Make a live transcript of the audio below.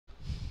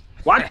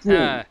Watch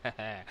him.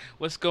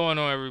 What's going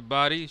on,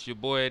 everybody? It's your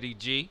boy Eddie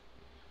G.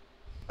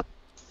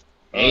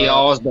 Hey,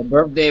 y'all, it's the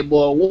birthday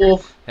boy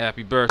Wolf.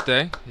 Happy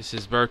birthday. It's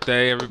his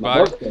birthday, My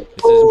everybody. birthday.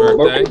 It's his My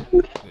birthday.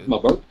 birthday. My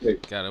birthday.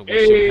 Gotta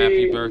wish him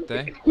happy Hey.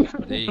 birthday.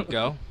 There you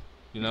go.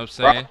 You know what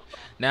I'm saying?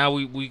 Now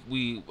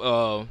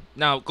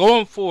now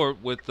going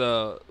forward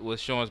with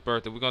Sean's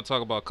birthday, we're gonna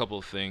talk about a couple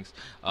of things.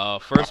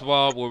 First of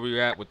all, where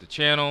we're at with the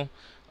channel.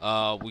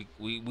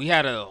 We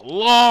had a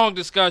long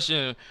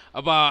discussion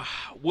about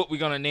what we're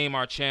gonna name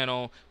our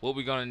channel, what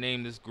we're gonna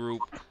name this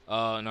group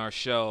in our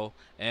show,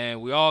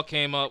 and we all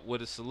came up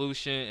with a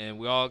solution, and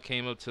we all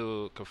came up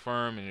to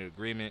confirm an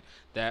agreement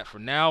that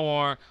from now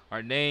on,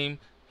 our name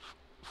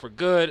for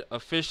good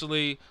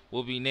officially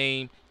will be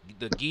named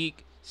the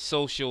Geek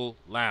Social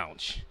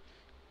Lounge.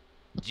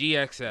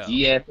 GXL.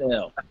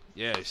 GSL.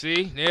 Yeah,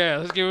 see? Yeah,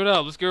 let's give it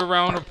up. Let's give a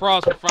round of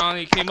applause for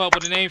finally came up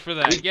with a name for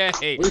that. Yay.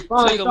 We It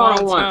finally took a long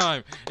found one.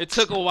 time. It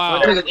took a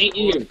while. It took us 8 We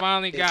years.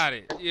 finally got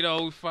it. You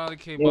know, we finally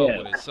came up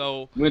with it.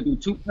 So, We went through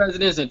 2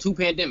 presidents and 2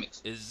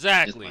 pandemics.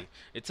 exactly.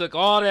 It took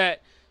all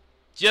that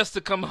just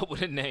to come up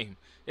with a name.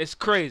 It's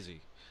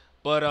crazy.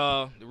 But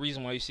the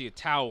reason why you see a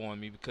towel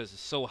on me because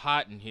it's so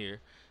hot in here.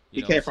 You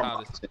He know, came it's from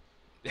hot as- Boston.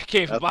 It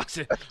came from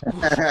boxing.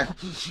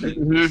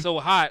 Mhm. It's so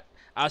hot.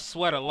 I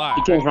sweat a He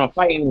lot. came from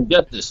fighting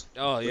injustice.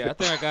 Oh yeah, I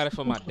think I got it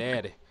from my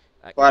daddy.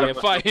 Fight Yeah,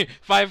 for-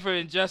 fight for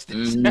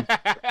injustice. Mhm.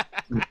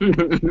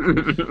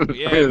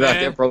 Yeah, He was out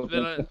there man.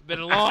 protesting. Been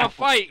a long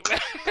fight, man.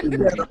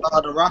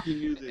 The Rocky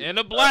music. In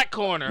the black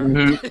corner,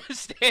 Mhm.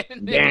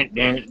 standing there.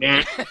 Dan.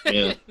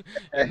 Yeah.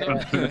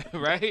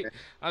 Right?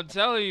 I'm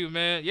telling you,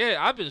 man. Yeah,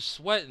 I've been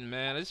sweating,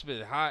 man. It's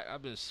been hot.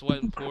 I've been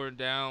sweating, pouring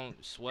down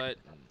sweat.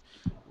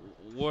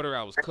 And water.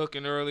 I was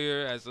cooking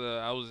earlier as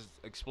I was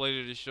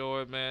explaining to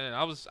Shore, man. And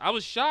I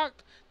was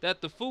shocked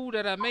that the food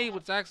that I made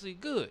was actually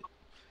good.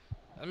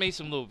 I made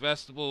some little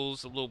vegetables,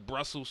 some little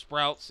Brussels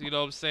sprouts. You know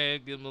what I'm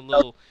saying? Give them a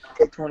little.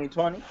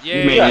 2020. Yeah,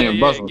 You made yeah, them yeah.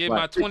 Brussels Get my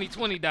sprouts.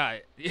 2020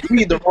 diet. You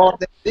need the wrong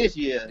thing this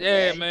year.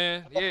 Yeah,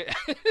 man. Yeah.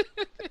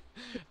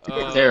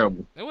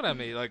 Terrible. And what I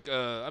made, like,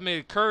 I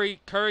made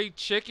curry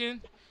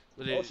chicken.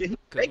 With Oh, it, shit, he's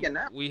 'cause making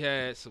that. we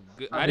had some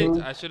good.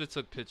 Mhm. I should have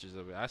took pictures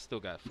of it. I still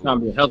got food. Trying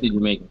to be a healthy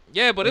Jamaican.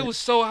 Yeah, but it was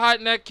so hot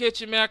in that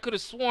kitchen, man. I could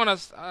have sworn I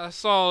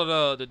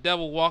saw the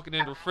devil walking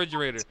in the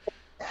refrigerator.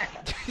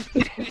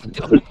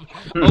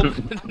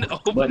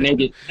 Butt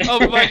naked.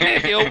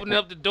 He opened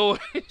up the door.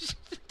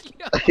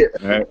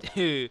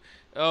 Right.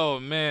 Oh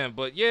man,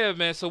 but yeah,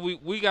 man. So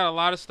we got a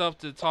lot of stuff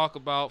to talk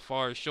about as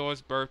far as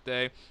Sean's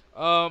birthday.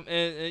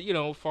 And you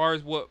know, as far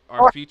as what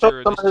our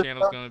future of this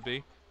channel is gonna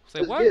be.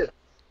 Say what? Gifts.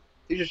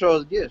 You should show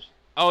us gifts.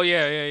 Oh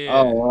yeah.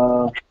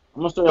 Oh, I'm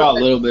gonna show y'all a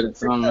little bit of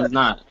something. It's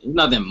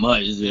nothing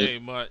much, is It it?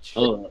 ain't much.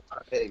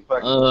 Hey,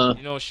 fuck it.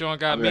 You know what Sean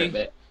got I'll be me? right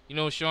back. You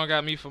know what Sean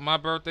got me for my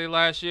birthday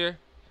last year?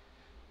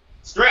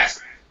 Stress.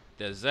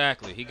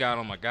 Exactly. He got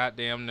on my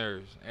goddamn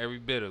nerves. Every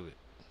bit of it.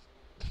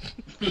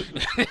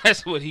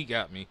 That's what he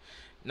got me.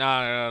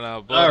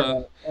 No.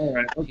 But, All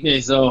right.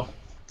 Okay, so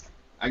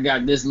I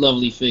got this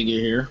lovely figure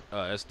here.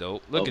 that's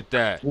dope. Look at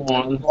that.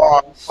 Spawn.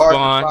 Hard to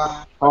Spawn.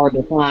 find. Hard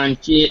to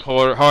find shit.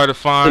 Hard to Took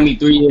find. me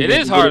 3 years. It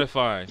is hard to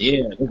find.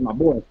 Yeah, that's my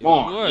boy. It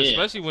Spawn. was, Yeah.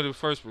 especially when it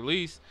first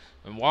released.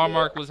 And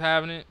Walmart was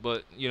having it,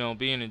 but you know,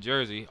 being in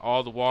Jersey,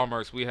 all the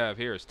Walmarts we have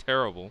here is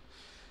terrible.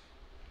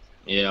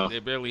 Yeah. They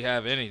barely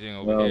have anything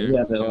over Well, here. we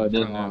have to You know, order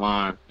this find out.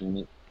 online.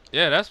 And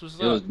Yeah, that's what's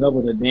it was up.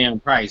 double the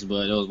damn price,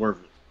 but it was worth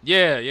it.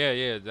 Yeah,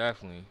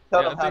 definitely.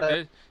 Tell Yeah, them I how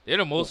think they're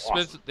the most Awesome.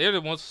 expensive. They're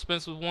the most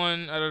expensive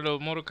one out of the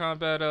Mortal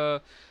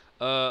Kombat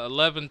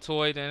 11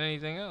 toy than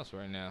anything else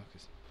right now.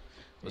 'Cause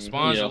the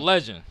Spawn's Yeah. a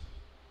legend.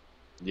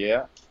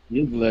 Yeah.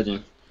 He's a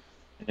legend.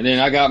 And then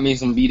I got me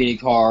some B-Day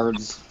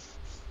cards.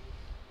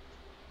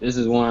 This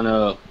is one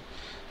Oh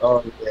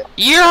yeah.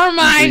 You're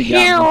my We got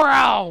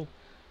hero.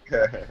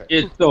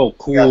 It's so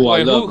cool. I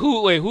Wait, love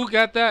who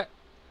got that?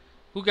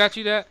 Who got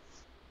you that?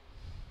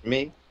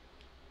 Me.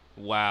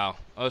 Wow.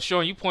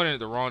 Sean, you pointed in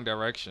the wrong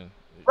direction.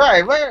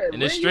 Right. Where?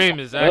 And this where stream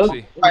it. is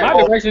actually My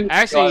direction.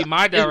 actually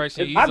my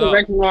direction. It's He's my up.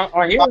 direction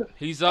on here.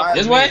 He's up.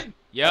 This for me. way?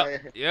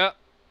 Yep.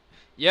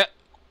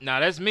 Nah,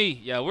 that's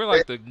me. Yeah, we're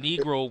like the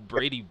Negro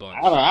Brady bunch.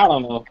 I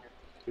don't know.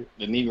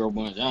 The Negro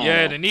bunch. I don't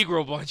Yeah, know. the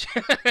Negro bunch.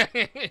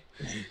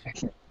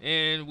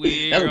 And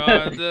we That's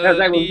are the that's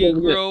like what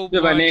Negro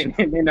just by bunch.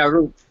 name that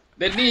group.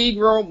 The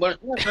Negro bunch.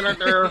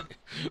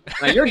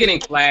 Like, you're getting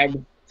flagged.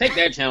 Take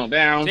that channel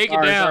down. Take it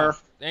Sorry, down. sir.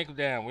 Take it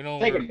down. We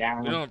don't. Take it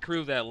down. We don't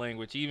approve that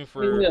language, even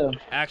for Yeah.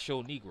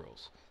 actual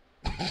Negroes.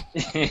 But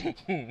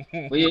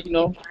yeah, you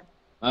know,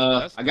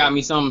 That's I got dope.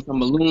 me some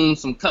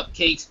balloons, some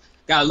cupcakes.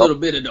 Got a little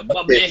bit of the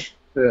bubbly.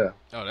 Yeah.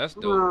 Oh, that's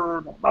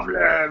dope. The bubbly.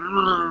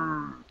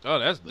 Oh,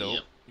 that's dope. Yeah.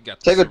 You got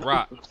the Take a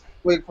Ciroc.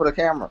 quick for the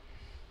camera.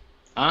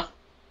 Huh?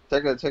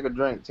 Take a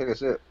drink. Take a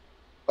sip.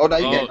 Oh no,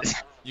 you Oh, can't.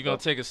 you gonna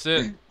take a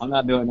sip? I'm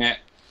not doing that.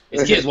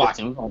 It's kids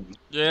watching.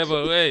 Yeah,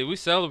 but hey, we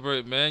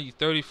celebrate, man. You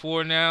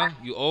 34 now.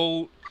 You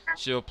old.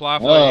 Should apply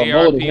for Oh, an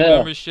old ARP as hell.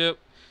 membership.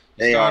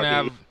 He's starting to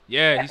ARP. have,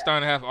 yeah, he's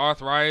starting to have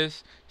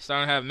arthritis. He's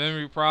starting to have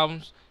memory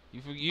problems.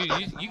 You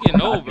getting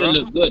old, It bro.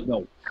 look good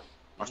though.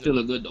 I still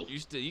look good though.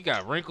 You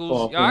got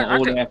wrinkles. For Yeah, an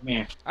old ass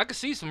man. I can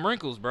see some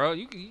wrinkles, bro.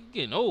 You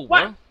getting old, What?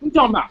 bro. What you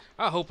talking about?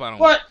 I hope I don't.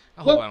 What?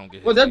 I hope I don't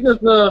get. Well, his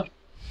that's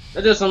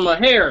age. just some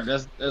hair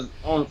that's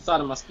on the side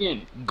of my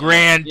skin.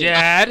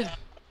 Granddad.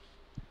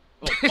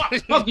 Oh,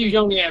 fuck you,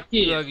 young ass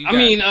kid. Look, you I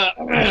mean,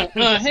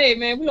 hey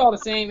man, we all the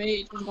same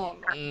age. What's going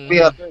on?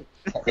 Yeah.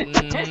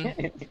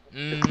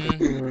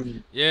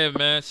 Yeah,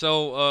 man.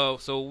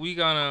 So we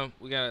got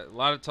a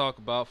lot of talk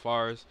about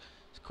far as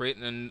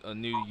creating a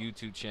new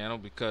YouTube channel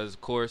because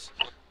of course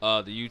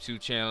the YouTube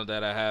channel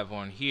that I have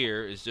on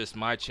here is just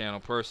my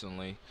channel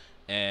personally,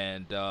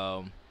 and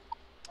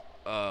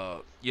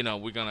you know,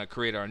 we're gonna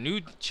create our new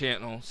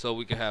channel so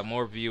we can have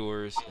more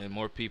viewers and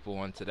more people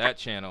onto that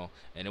channel,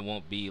 and it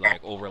won't be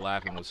like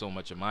overlapping with so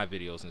much of my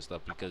videos and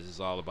stuff because it's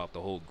all about the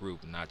whole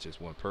group and not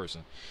just one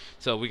person.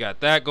 So we got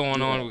that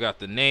going on. We got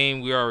the name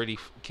we already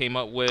came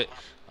up with.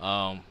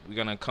 We're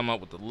gonna come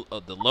up with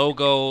the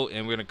logo,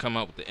 and we're gonna come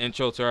up with the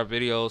intro to our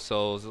videos.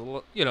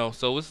 So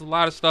it's a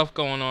lot of stuff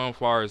going on as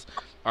far as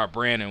our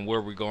brand and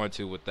where we're going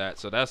to with that.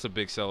 So that's a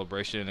big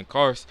celebration, and of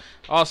course,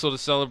 also to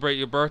celebrate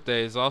your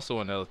birthday is also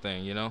another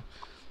thing, you know.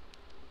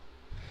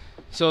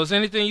 So is there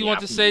anything you want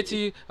to say to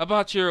you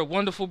about your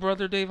wonderful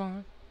brother,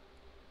 Davon?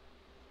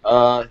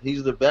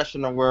 He's the best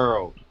in the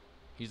world.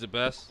 He's the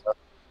best.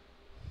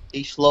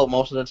 He's slow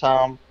most of the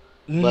time,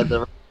 but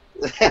the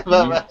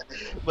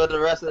but the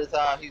rest of the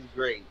time he's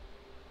great.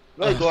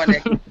 Let me go in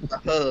there and give him a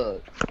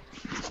hug.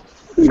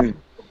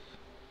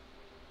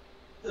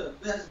 The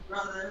best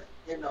brother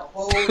in the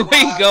whole Where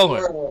you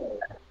going? world.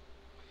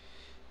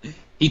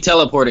 He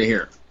teleported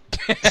here.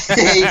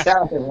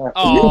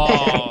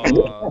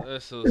 Oh,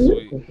 that's so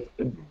sweet.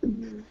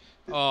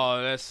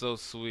 Oh, that's so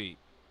sweet.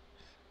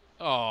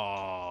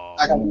 Oh,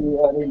 I got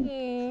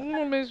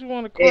that makes me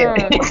want to cry.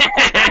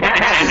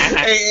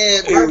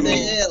 hey,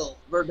 birthday L.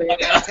 Birthday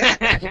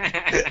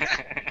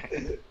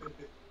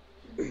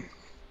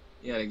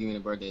Yeah, they give me the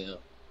birthday L.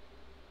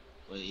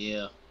 But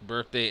yeah.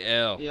 Birthday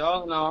L. Yeah,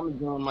 all in all, I'm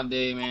enjoying my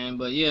day, man.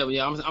 But yeah,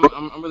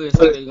 I'm really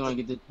excited we're gonna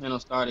get this channel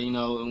started, you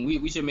know, and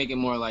we should make it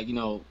more like, you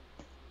know,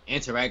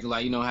 interactive,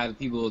 like, you know, have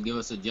people give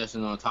us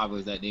suggestions on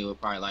topics that they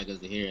would probably like us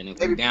to hear, and if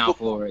we're down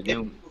for it,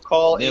 then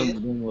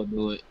we'll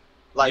do it.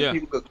 Like Yeah.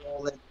 people could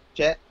call in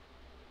chat.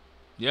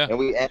 Yeah. And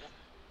we ask.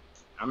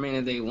 I mean,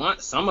 if they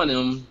want, some of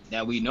them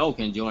that we know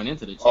can join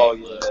into the chat. Oh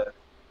but,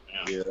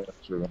 yeah,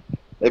 that's true.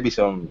 There be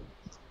some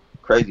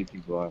crazy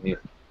people on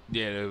here.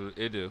 Yeah,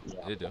 they do.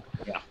 They do.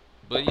 Yeah.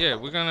 But yeah,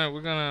 we're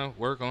gonna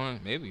work on.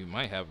 Maybe we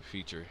might have a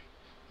feature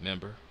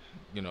member.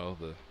 You know,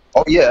 the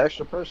Oh yeah,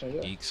 extra person.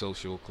 Yeah. Geek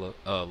Social Club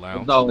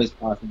Lounge. It's always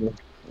possible.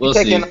 We'll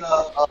Taking see.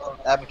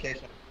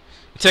 application.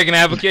 Taking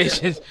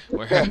applications.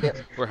 We're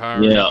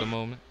hiring Yeah. at the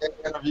moment.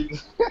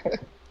 Interviews.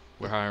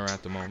 We're hiring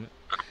at the moment.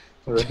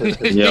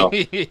 Yeah.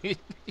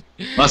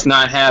 Must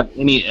not have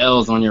any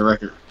L's on your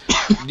record.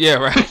 Yeah,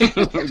 right. That's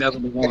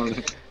what they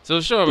want. So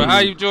sure, but how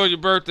you enjoyed your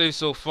birthday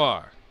so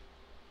far?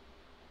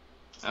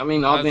 I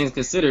mean, all things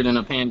considered, in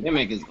a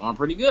pandemic, is going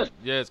pretty good.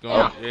 Yeah, it's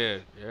going. Yeah,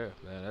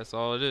 man. That's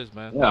all it is,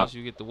 man. Yeah. Once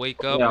you get to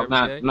wake up Yeah, every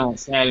I'm day. not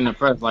sad and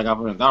depressed like I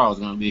thought I was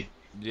gonna be.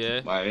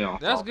 Yeah. But, you know,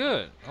 That's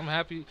good. I'm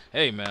happy.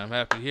 Hey, man, I'm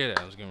happy to hear that.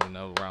 I was giving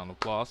another round of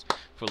applause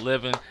for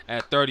living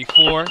at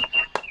 34.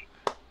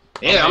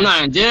 Yeah, I'm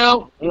not in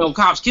jail. You know,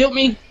 cops killed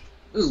me.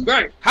 This is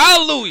great.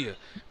 Hallelujah.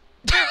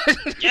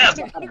 Yes,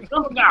 I'm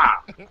a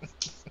God.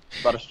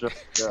 About a strip.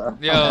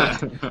 Yo,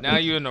 now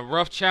you're in a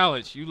rough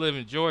challenge. You live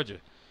in Georgia.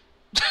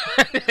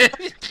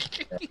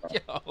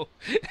 Yo,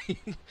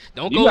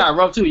 don't You go. got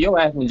rough too. Your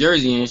ass in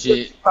Jersey and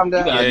shit. Calm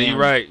down. Yeah, goddamn. you're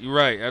right. You're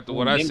right. After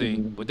what I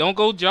seen, but don't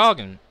go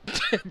jogging.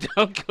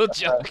 Don't go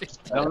jogging.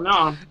 Hell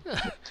no.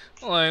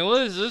 Like,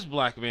 what is this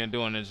black man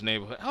doing in this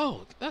neighborhood?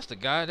 Oh, that's the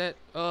guy that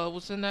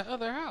was in that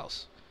other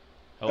house.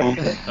 Hello,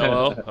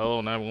 hello,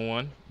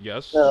 911.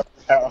 Yes,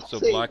 it's a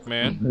black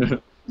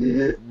man.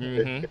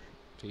 Mm-hmm.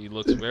 He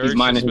looks very He's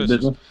minding his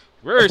suspicious. business.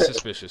 Very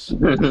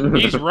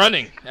suspicious. He's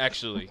running.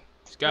 Actually,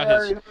 he's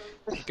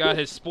got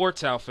his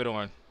sports outfit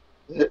on.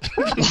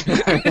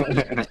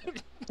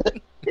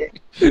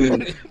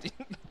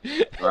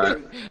 Right.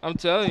 I'm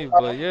telling you,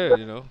 but yeah,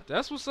 you know,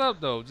 that's what's up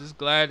though. Just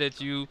glad that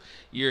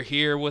you're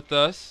here with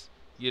us.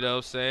 You know what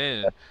I'm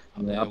saying? Yeah, I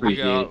And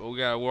appreciate it.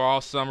 we're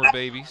all summer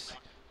babies.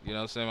 You know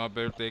what I'm saying? My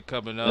birthday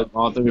coming up.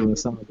 All three of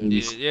us.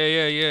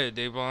 Yeah.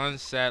 Davon,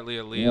 sadly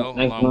a Leo,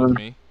 thanks, along with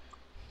man. me.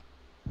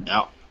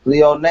 Yeah.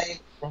 Leo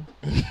Nate.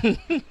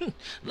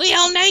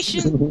 Leo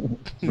Nation.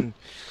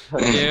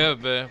 Yeah,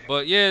 man.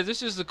 But yeah,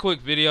 this is a quick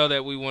video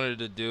that we wanted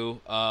to do.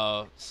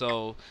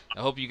 So I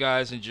hope you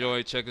guys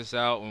enjoy. Check us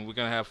out, and we're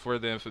gonna have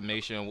further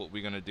information on what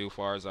we're gonna do as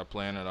far as our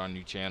plan at our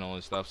new channel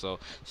and stuff. So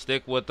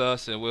stick with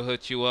us, and we'll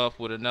hook you up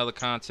with another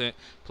content.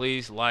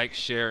 Please like,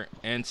 share,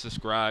 and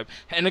subscribe.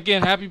 And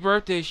again, happy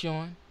birthday,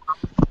 Sean.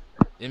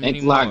 And many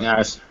Thanks a lot, more.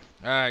 guys.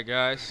 All right,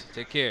 guys.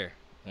 Take care.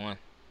 One.